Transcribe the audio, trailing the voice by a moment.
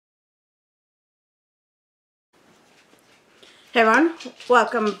Hey everyone,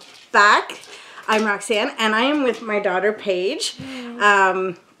 welcome back. I'm Roxanne and I am with my daughter Paige.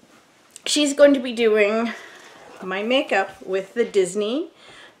 She's going to be doing my makeup with the Disney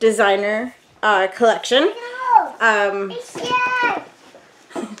designer collection.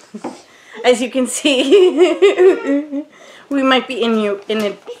 As you can see, we might be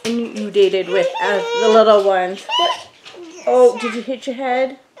inundated with the little ones. Oh, did you hit your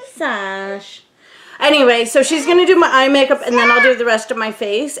head? Sash. Anyway, so she's going to do my eye makeup and then I'll do the rest of my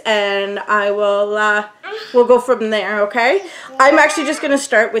face and I will, we'll go from there, okay? I'm actually just going to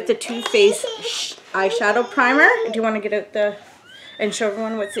start with the Too Faced eyeshadow primer. Do you want to get out and show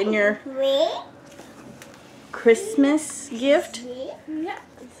everyone what's in your Christmas gift? Yeah.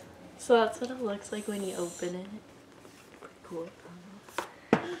 So that's what it looks like when you open it. Pretty cool.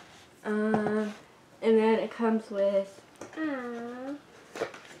 And then it comes with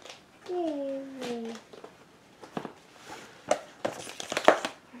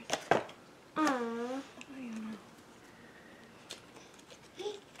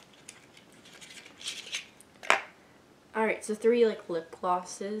Alright, so 3 like lip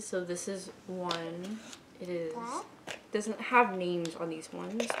glosses. So this is one. It doesn't have names on these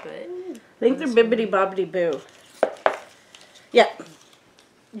ones, but I think they're Bibbidi Bobbidi Boo. Yeah.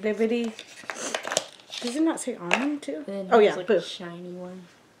 Bibbidi. Does it not say on them too? Oh yeah, like Boo. a shiny one.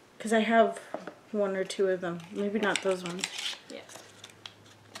 Because I have 1 or 2 of them. Maybe not those ones. Yeah.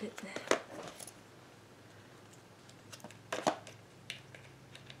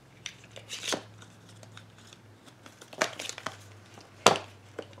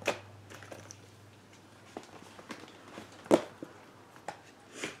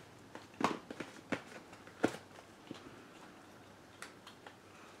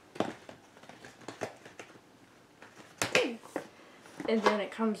 And then it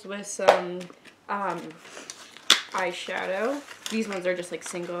comes with some eyeshadow. These ones are just like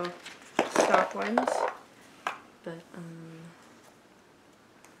single stock ones. But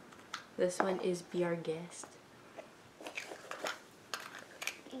this one is Be Our Guest.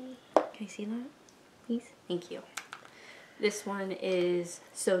 Can I see that, please? Thank you. This one is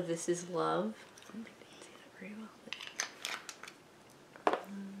So This Is Love. I don't think they can see that very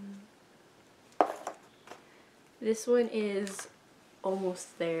well. This one is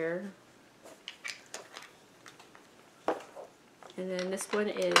Almost There. And then this one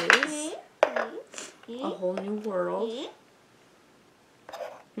is A Whole New World.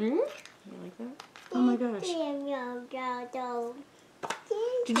 You like that? Oh my gosh.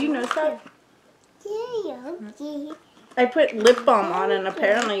 Did you notice that? I put lip balm on and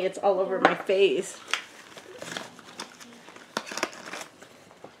apparently it's all over my face.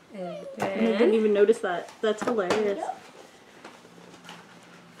 And I didn't even notice that. That's hilarious.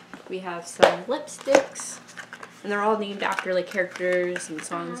 we have some lipsticks. And they're all named after like characters and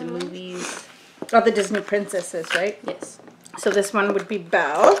songs and movies. Oh, the Disney princesses, right? Yes. So this one would be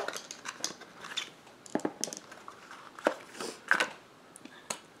Belle.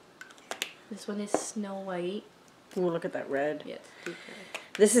 This one is Snow White. Ooh, look at that red. Yes.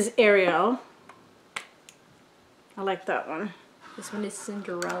 This is Ariel. I like that one. This one is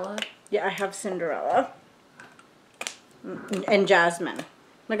Cinderella. Yeah, I have Cinderella. And Jasmine.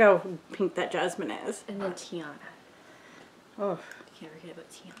 Look how pink that Jasmine is. And then Tiana. Oh. Can't forget about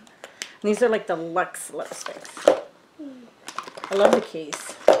Tiana. And these are like the Luxe lipsticks. I love the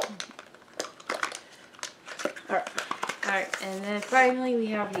case. Alright, and then finally we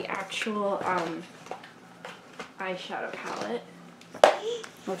have the actual eyeshadow palette.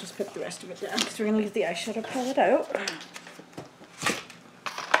 I'll just put the rest of it down because we're going to leave the eyeshadow palette out.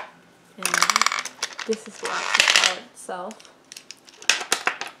 And this is the actual palette itself.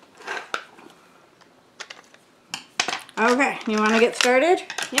 Okay, you want to get started?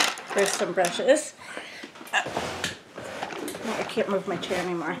 Yep. There's some brushes. Oh, I can't move my chair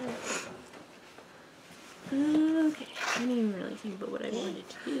anymore. Okay, I didn't even really think about what I wanted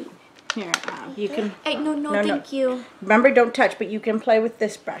to do. Here, you can... Hey, no, thank you. Remember, don't touch, but you can play with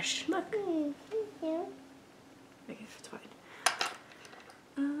this brush. Look. Okay, it's fine.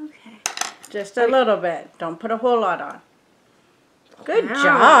 Okay. Just a little bit. Don't put a whole lot on. Good Wow.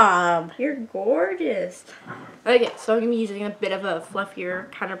 job. You're gorgeous. Okay, so I'm going to be using a bit of a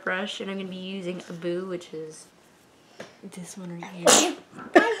fluffier kind of brush, and I'm going to be using a Boo, which is this one right here.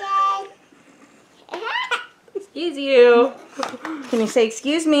 Excuse you. Can you say,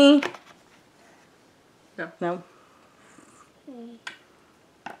 excuse me? No. No?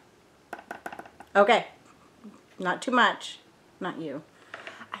 Okay. Not too much. Not you.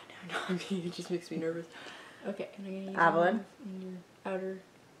 I don't know. It just makes me nervous. Okay, and I'm going to use Evelyn? in your outer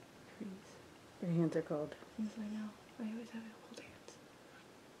crease. Your hands are cold. Yes, I know. I always have it hold hands.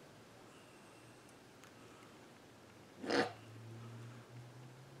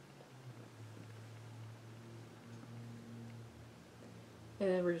 And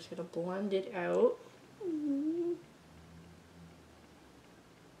then we're just gonna blend it out.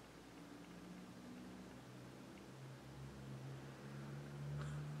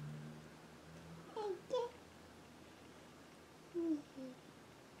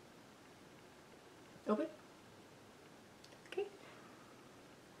 Open. Okay.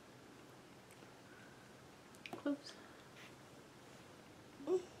 Close.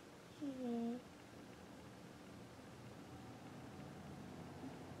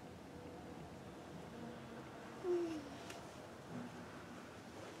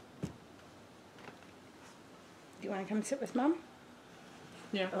 Do you want to come sit with Mom?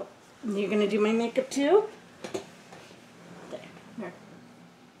 Yeah. Oh, and you're gonna do my makeup too? There. Here.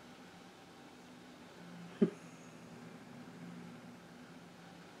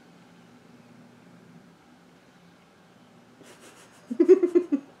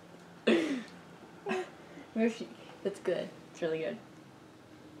 Where's she? That's good. It's really good.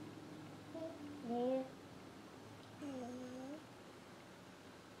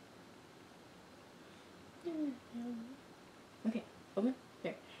 Okay, open.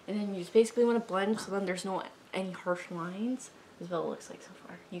 There. And then you just basically want to blend so then there's no any harsh lines. This is what it looks like so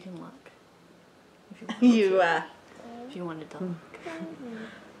far. You can look. If you wanted if you wanted to look.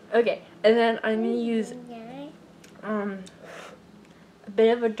 Okay, and then I'm going to use a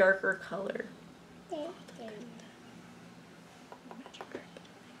bit of a darker color.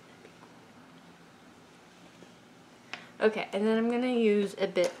 Okay, and then I'm going to use a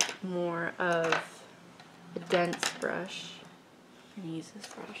bit more of a dense brush. I'm going to use this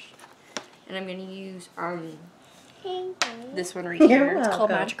brush. And I'm going to use this one right here. It's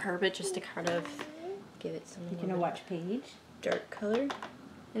called Magic Carpet, just to kind of give it some. You're gonna watch Paige? Dark color.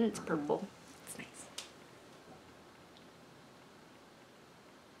 And it's purple. It's nice.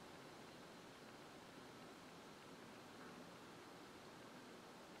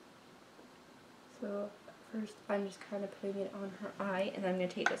 So first I'm just kind of putting it on her eye, and I'm going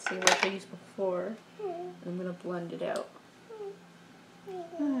to take the same brush I used before, and I'm going to blend it out.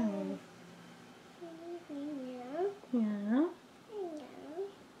 Yeah.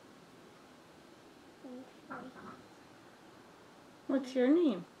 What's your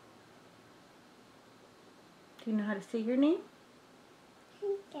name? Do you know how to say your name?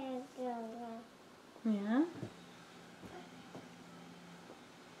 Yeah.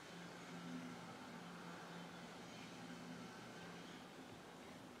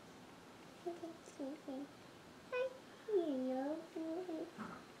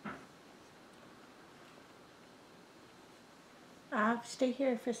 Stay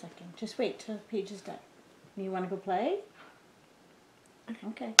here for a second. Just wait till Paige is done. You want to go play?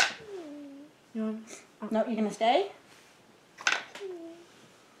 Okay. You want? No, you're gonna stay?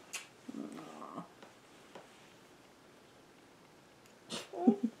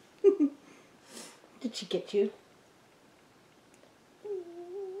 Did she get you?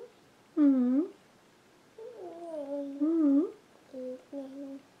 Mm-hmm. Mm-hmm.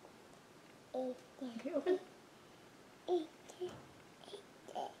 Okay, open.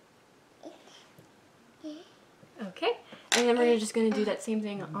 Okay, and then we're just going to do that same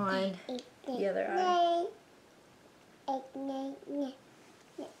thing on the other eye. What's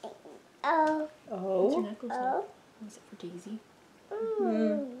your necklace like? Was it for Daisy?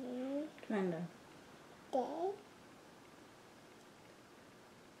 Kinda.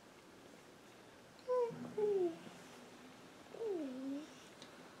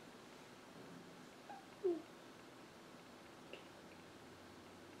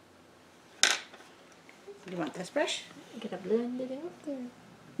 You want this brush? I'm gonna blend it out there.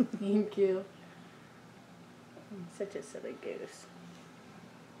 Thank you. I'm such a silly goose.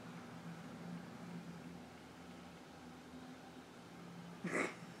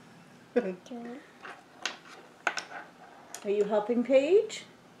 Are you helping Paige?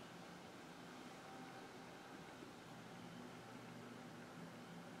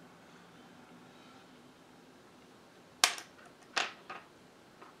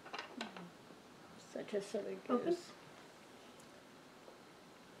 Such a silly goose. Open.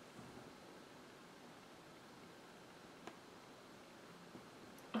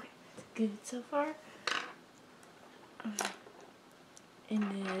 Okay, that's good so far. And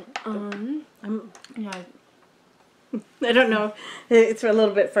then, yeah. I don't know. It's a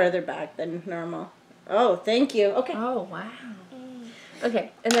little bit further back than normal. Oh, thank you. Okay. Oh, wow.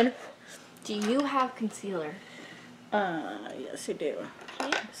 Okay, and then, do you have concealer? Yes, I do.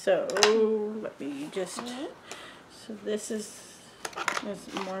 So, let me just... So, So this is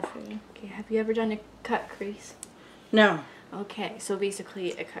Morphe. Okay, have you ever done a cut crease? No. Okay, so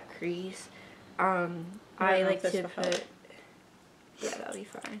basically a cut crease. I like to put... Yeah, that'll be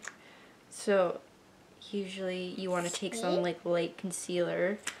fine. So usually you want to take some like light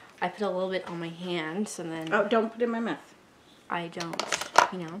concealer. I put a little bit on my hands and then... Oh, don't put it in my mouth. I don't,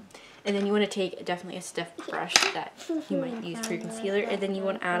 you know. And then you want to take definitely a stiff brush that you might use for your concealer. And then you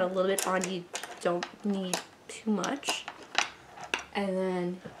want to add a little bit on. You don't need too much. And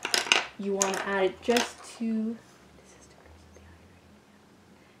then you want to add it just to... This is the crease of the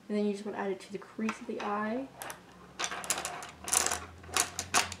eye. And then you just want to add it to the crease of the eye.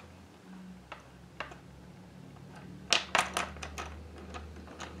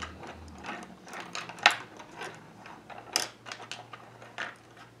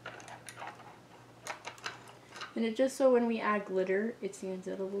 And it just so when we add glitter, it stands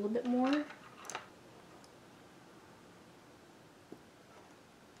out a little bit more.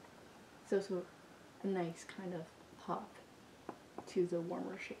 So a nice kind of pop to the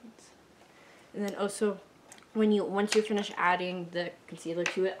warmer shades. And then also, once you finish adding the concealer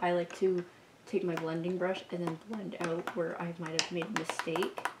to it, I like to take my blending brush and then blend out where I might have made a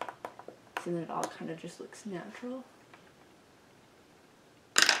mistake. So then it all kind of just looks natural.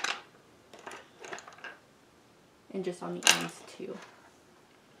 And just on the ends too.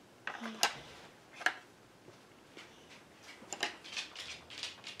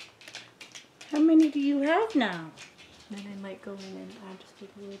 How many do you have now? And then I might go in and add just a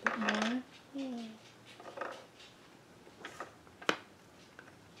little bit more.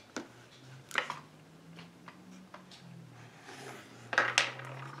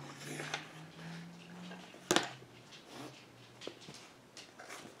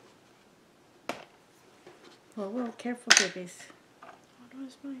 Well, careful, babies. What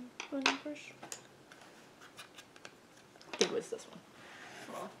was my blending brush? I think it was this one.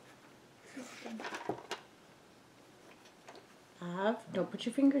 Don't put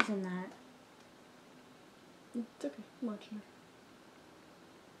your fingers in that. It's okay, I'm watching her.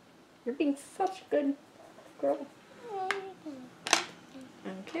 You're being such a good girl.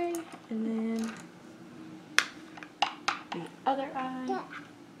 Okay, and then the other eye.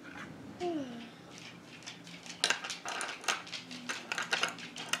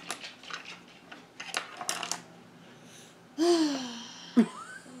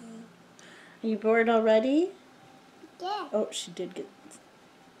 Are you bored already? Yeah. Oh, she did get...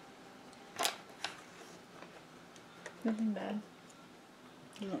 Nothing bad.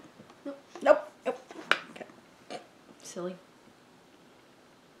 No. Nope. Nope. Nope. Okay. Silly.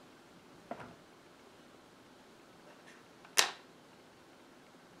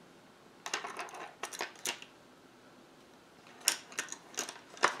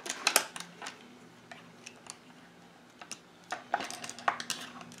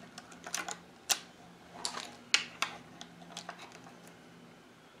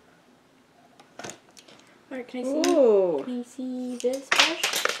 Alright, can I see? Ooh. Can you see this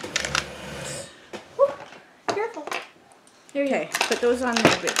brush? Woo, careful. There you Okay, put those on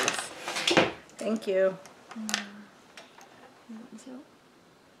there, babies. Thank you.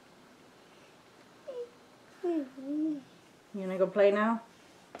 You gonna go play now?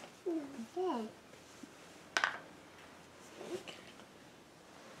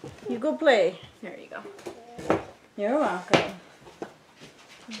 You go play. There you go. You're welcome.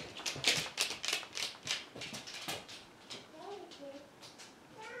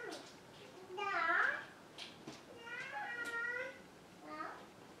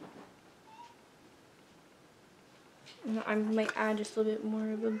 And I might add just a little bit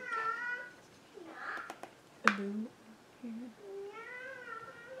more of a blue here.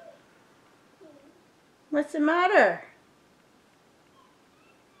 What's the matter?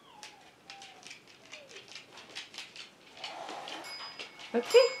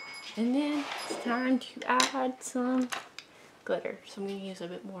 Okay, and then it's time to add some glitter. So I'm going to use a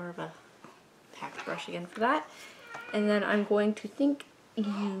bit more of a packed brush again for that. And then I'm going to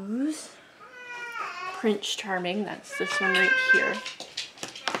use Prince Charming. That's this one right here.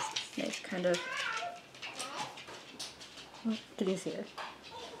 Nice kind of... Oh, can you see her?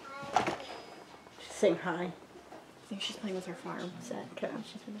 She's saying hi. I think she's playing with her farm set. Okay.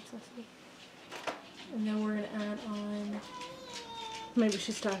 She's for necessity. And then we're going to add on... Maybe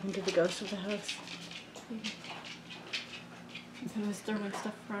she's talking to the ghost of the house. I was throwing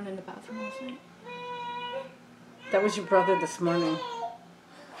stuff around in the bathroom last night. That was your brother this morning.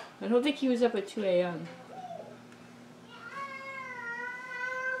 I don't think he was up at 2 a.m.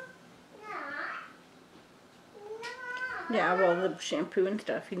 Yeah, well, the shampoo and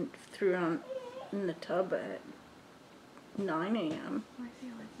stuff he threw on in the tub. 9 a.m. Why is he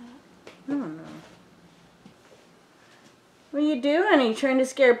like that? I don't know. What are you doing? Are you trying to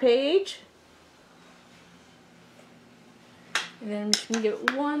scare Paige? And then I'm just going to give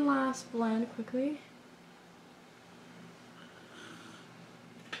it one last blend quickly.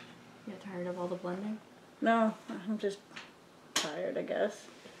 You get tired of all the blending? No, I'm just tired, I guess.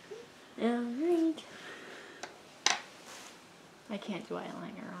 Alright. I can't do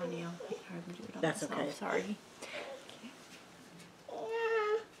eyeliner on you. I can hardly do it on That's myself. okay. Sorry.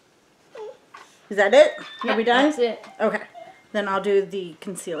 Is that it? Yeah, Are we done? that's it. Okay. Then I'll do the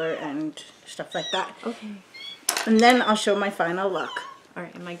concealer and stuff like that. Okay. And then I'll show my final look.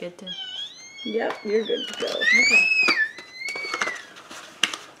 Alright, am I good to... Yep, you're good to go. Okay.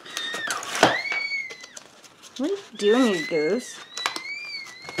 What are you doing, you goose?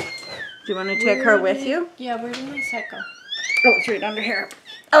 Do you want to take her with you? Yeah, where did my set go? Oh, it's right under here.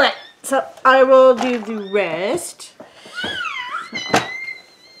 Okay, so I will do the rest.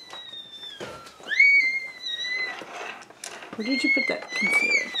 Where did you put that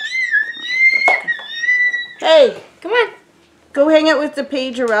concealer? Hey, Come on. go hang out with the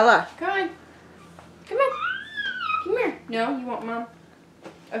Pagerella. Come on. Come on. Come here. No, you want Mom?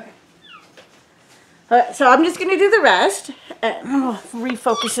 Okay. Alright, so I'm just going to do the rest. Oh,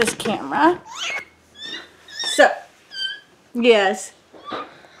 refocus this camera. So, yes.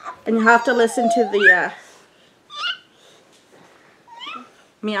 And you have to listen to the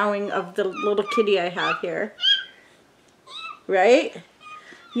meowing of the little kitty I have here. Right?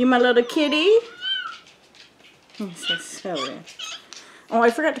 You my little kitty? He's so silly. Oh, I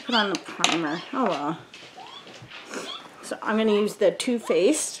forgot to put on the primer. Oh well. So I'm going to use the Too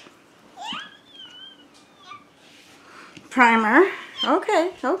Faced primer.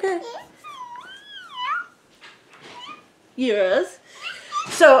 Okay, okay. Yes.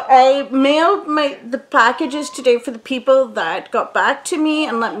 So I mailed the packages today for the people that got back to me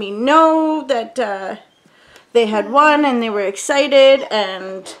and let me know that they had won and they were excited,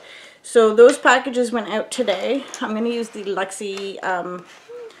 and so those packages went out today. I'm going to use the Luxie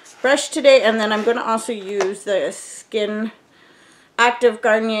brush today, and then I'm going to also use the Skin Active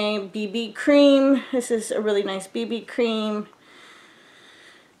Garnier BB cream. This is a really nice BB cream.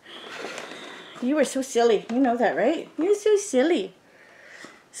 You were so silly. You know that, right? You're so silly.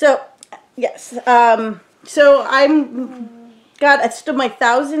 So, yes. So it's still my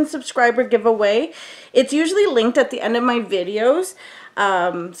 1,000 subscriber giveaway. It's usually linked at the end of my videos.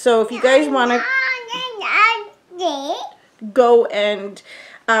 So if you guys want to go and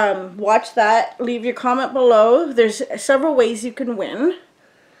watch that, leave your comment below. There's several ways you can win.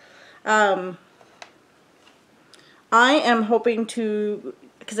 I am hoping to,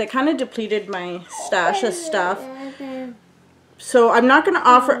 because I kind of depleted my stash of stuff. So I'm not going to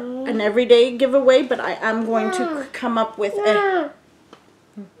offer an everyday giveaway, but I am going to come up with a...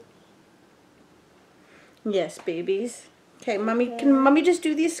 Yes, babies. Okay, mommy, can mommy just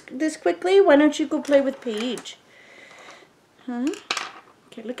do this quickly? Why don't you go play with Paige? Huh?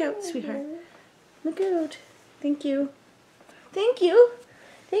 Okay, look out, sweetheart. Look out. Thank you. Thank you.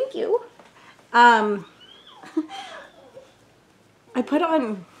 Thank you. I put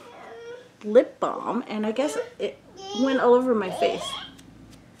on lip balm, and I guess it went all over my face.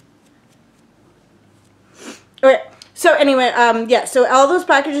 Okay, so anyway, yeah, so all those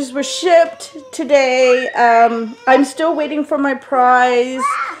packages were shipped today. I'm still waiting for my prize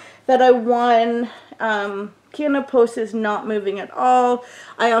that I won. Kiana Post is not moving at all.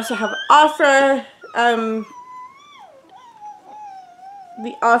 I also have Afra, the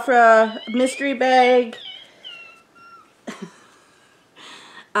Afra mystery bag.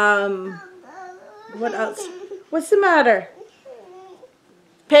 What else? What's the matter?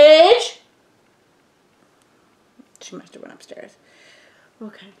 Paige? She must have went upstairs.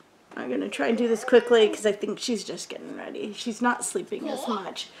 Okay. I'm going to try and do this quickly because I think she's just getting ready. She's not sleeping as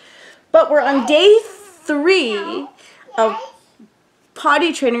much. But we're on day 3 of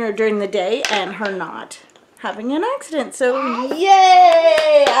potty training her during the day and her not having an accident. So,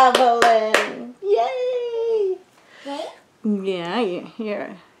 yay, Evelyn! Yay!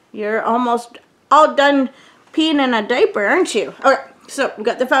 Yeah, you're almost all done peeing in a diaper, aren't you? Okay, so we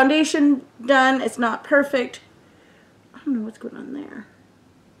got the foundation done. It's not perfect. I don't know what's going on there.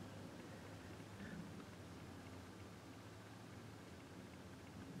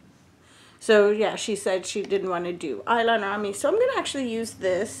 So yeah, she said she didn't want to do eyeliner on me. So I'm going to actually use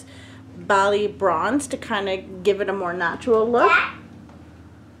this Bali bronze to kind of give it a more natural look.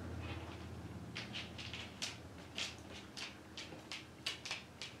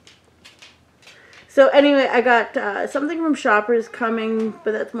 So anyway, I got something from Shoppers coming,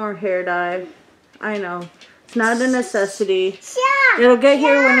 but that's more hair dye. I know. It's not a necessity. It'll get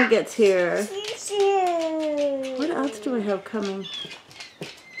here when it gets here. What else do I have coming?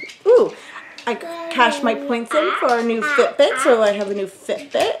 Ooh, I cashed my points in for a new Fitbit, so I have a new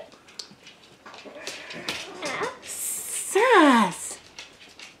Fitbit. Sass!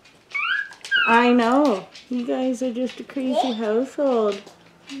 I know. You guys are just a crazy household.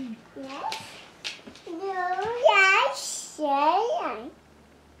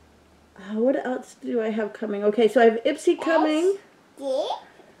 What else do I have coming? Okay, so I have Ipsy coming. What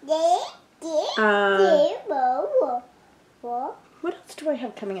else do I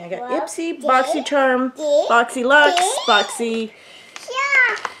have coming? I got Ipsy, BoxyCharm, BoxyLuxe, Boxy.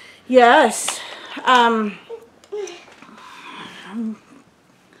 Yes.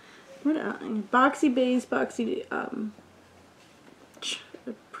 What else? Boxy base, Boxy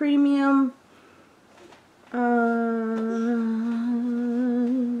Premuim.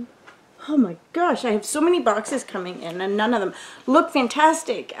 Oh my gosh, I have so many boxes coming in and none of them look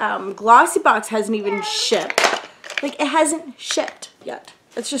fantastic. Glossy-Box hasn't even shipped. Like, it hasn't shipped yet.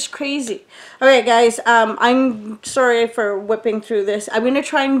 It's just crazy. Alright guys, I'm sorry for whipping through this. I'm going to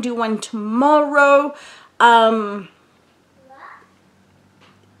try and do one tomorrow. I'm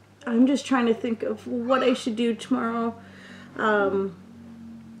just trying to think of what I should do tomorrow.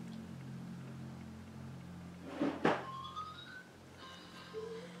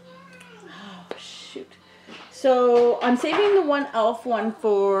 So I'm saving the one e.l.f. one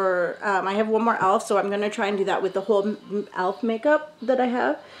for, I have one more e.l.f. so I'm going to try and do that with the whole e.l.f. makeup that I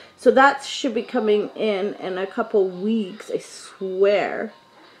have. So that should be coming in a couple weeks, I swear.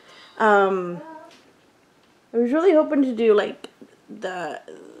 I was really hoping to do like the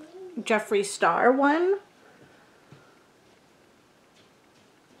Jeffree Star one.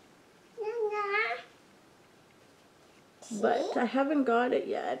 But I haven't got it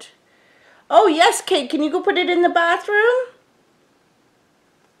yet. Oh, yes, Kate. Can you go put it in the bathroom?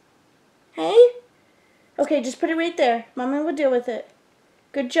 Hey? Okay, just put it right there. Mama will deal with it.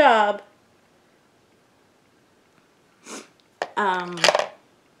 Good job.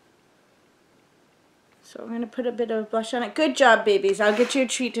 So I'm going to put a bit of blush on it. Good job, babies. I'll get you a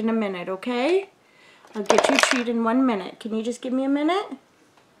treat in a minute, okay? I'll get you a treat in 1 minute. Can you just give me a minute?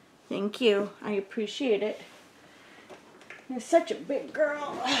 Thank you. I appreciate it. You're such a big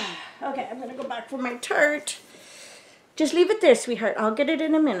girl. Okay, I'm going to go back for my tart. Just leave it there, sweetheart. I'll get it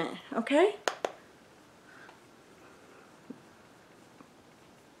in a minute, okay?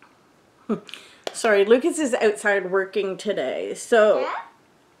 Sorry, Lucas is outside working today, so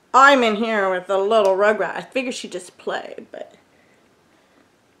I'm in here with the little rugrat. I figured she'd just play, but...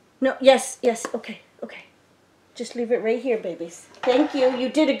 No, yes, okay. Just leave it right here, babies. Thank you. You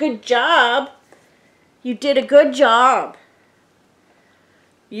did a good job. You did a good job.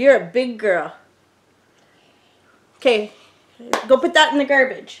 You're a big girl. Okay, go put that in the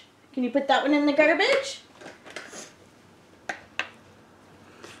garbage. Can you put that one in the garbage?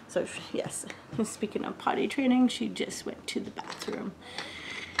 So, yes, speaking of potty training, she just went to the bathroom.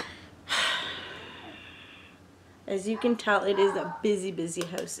 As you can tell, it is a busy, busy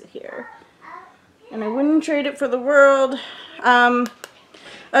house here. And I wouldn't trade it for the world.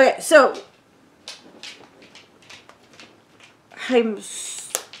 Okay, so I'm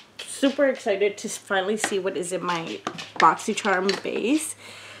super excited to finally see what is in my BoxyCharm base,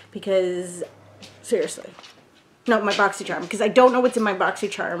 because seriously, no, my BoxyCharm, because I don't know what's in my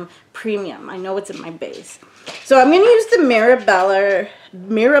BoxyCharm Premuim. I know what's in my base. So I'm going to use the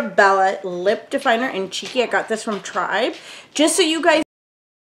Mirabella Lip Definer in Cheeky. I got this from Tribe. Just so you guys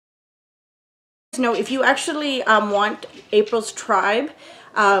know, if you actually want April's Tribe,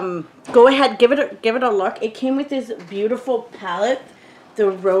 go ahead, give it a look. It came with this beautiful palette, the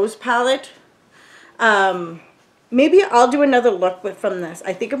rose palette. Maybe I'll do another look from this.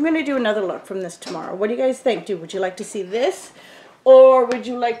 I think I'm going to do another look from this tomorrow. What do you guys think? Would you like to see this? Or would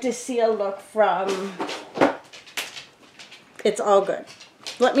you like to see a look from It's All Good?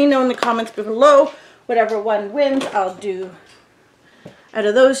 Let me know in the comments below. Whatever one wins, I'll do out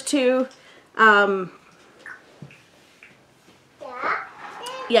of those two. Yeah,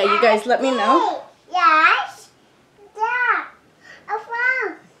 you guys let me know. Yes.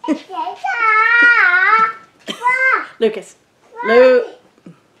 Lucas. Luke.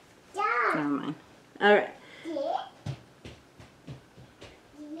 Never mind. Alright.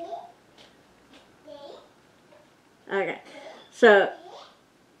 Okay. So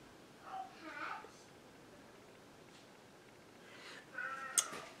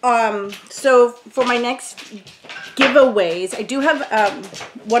for my next giveaways, I do have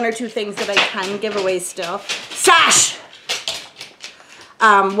one or two things that I can give away still. Sash!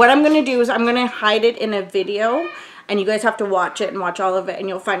 What I'm going to do is I'm going to hide it in a video, and you guys have to watch it and watch all of it, and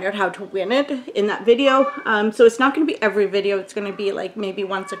you'll find out how to win it in that video. So it's not going to be every video. It's going to be like maybe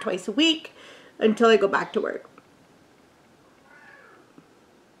once or twice a week until I go back to work.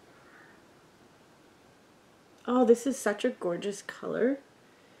 Oh, this is such a gorgeous color.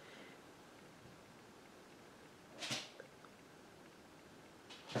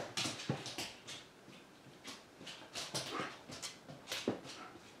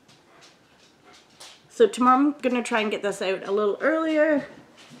 So tomorrow I'm going to try and get this out a little earlier.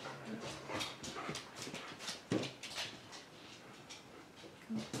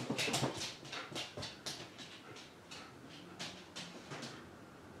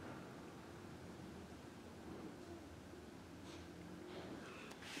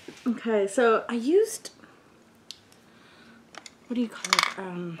 Okay, so I used, what do you call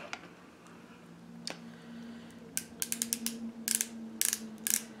it?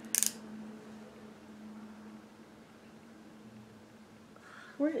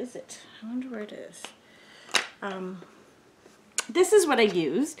 Where is it? I wonder where it is. This is what I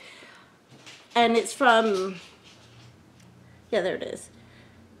used, and it's from, yeah, there it is,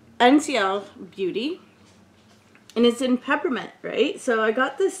 NCL Beauty, and it's in peppermint, right? So I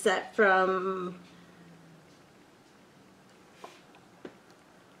got this set from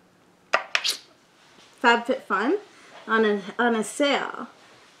FabFitFun on a sale,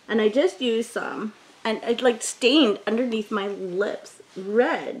 and I just used some, and it like stained underneath my lips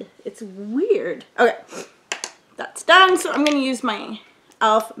red. It's weird. Okay, that's done. So I'm going to use my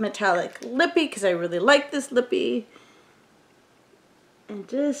e.l.f. metallic lippy because I really like this lippy,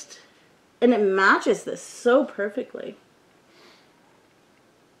 and it matches this so perfectly.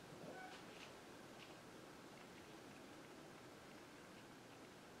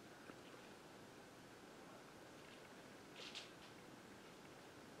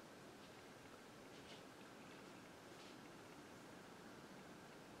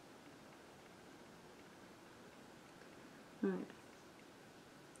 All right.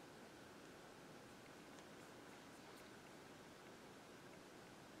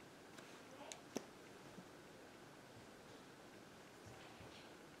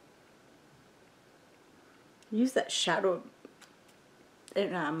 Use that shadow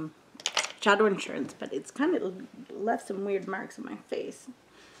insurance, but it's kind of left some weird marks on my face.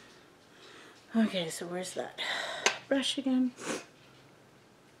 Okay, so where's that brush again?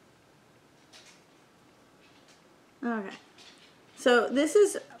 Okay, so this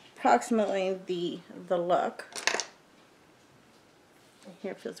is approximately the look.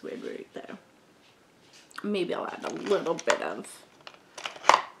 Here feels weird right there. Maybe I'll add a little bit of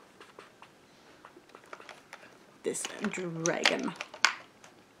this dragon,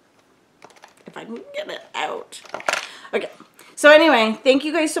 if I can get it out. Okay, so anyway, thank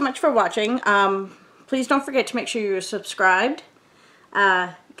you guys so much for watching. Please don't forget to make sure you're subscribed,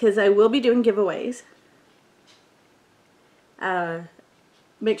 because I will be doing giveaways.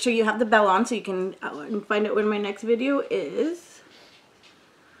 Make sure you have the bell on so you can find out when my next video is.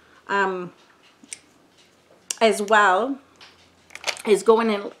 As well as go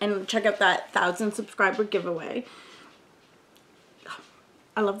in and check out that 1,000 subscriber giveaway.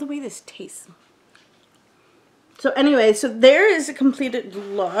 I love the way this tastes. So anyway, so there is a completed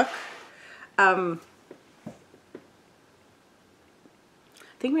look. I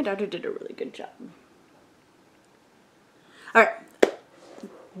think my daughter did a really good job. Alright,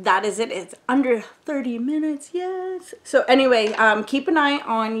 that is it. It's under 30 minutes, yes. So anyway, keep an eye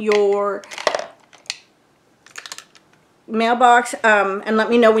on your mailbox, and let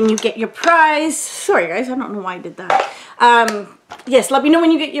me know when you get your prize. Sorry guys, I don't know why I did that. Yes, let me know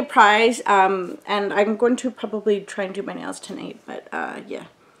when you get your prize, and I'm going to probably try and do my nails tonight, but yeah.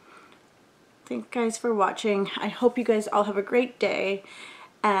 Thank you guys for watching. I hope you guys all have a great day,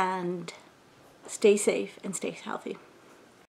 and stay safe and stay healthy.